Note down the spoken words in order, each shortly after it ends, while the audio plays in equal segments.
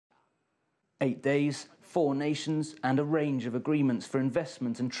8 days, 4 nations, and a range of agreements for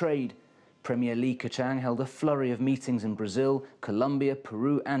investment and trade. Premier Li Keqiang held a flurry of meetings in Brazil, Colombia,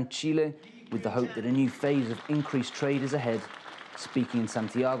 Peru and Chile, with the hope that a new phase of increased trade is ahead. Speaking in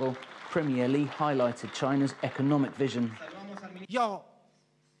Santiago, Premier Li highlighted China's economic vision.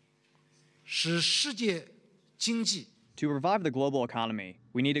 To revive the global economy,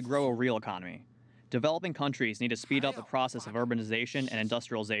 we need to grow a real economy. Developing countries need to speed up the process of urbanization and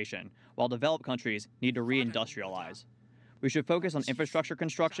industrialization, while developed countries need to reindustrialize. We should focus on infrastructure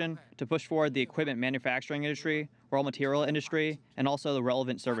construction to push forward the equipment manufacturing industry, raw material industry, and also the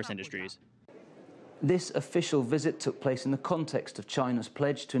relevant service industries. This official visit took place in the context of China's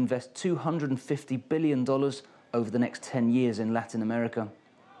pledge to invest $250 billion over the next 10 years in Latin America.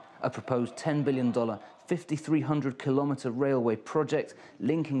 A proposed $10 billion, 5,300-kilometer railway project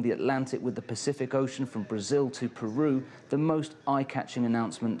linking the Atlantic with the Pacific Ocean from Brazil to Peru, the most eye-catching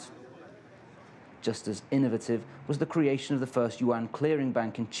announcement. Just as innovative was the creation of the first yuan clearing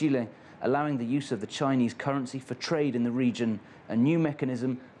bank in Chile, allowing the use of the Chinese currency for trade in the region, a new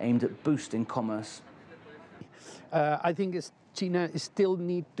mechanism aimed at boosting commerce. I think China still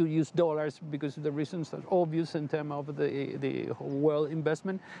need to use dollars because the reasons are obvious in terms of the world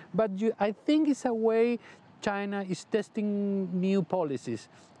investment. But I think it's a way China is testing new policies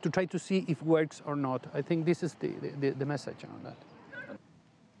to try to see if it works or not. I think this is the message on that.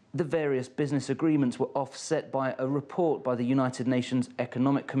 The various business agreements were offset by a report by the United Nations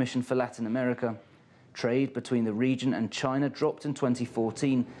Economic Commission for Latin America. Trade between the region and China dropped in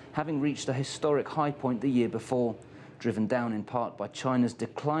 2014, having reached a historic high point the year before, driven down in part by China's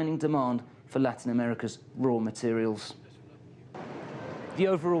declining demand for Latin America's raw materials. The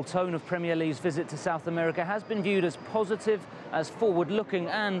overall tone of Premier Li's visit to South America has been viewed as positive, as forward-looking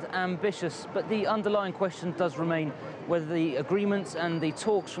and ambitious, but the underlying question does remain whether the agreements and the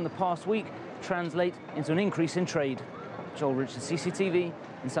talks from the past week translate into an increase in trade. Joel Richard, CCTV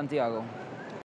in Santiago.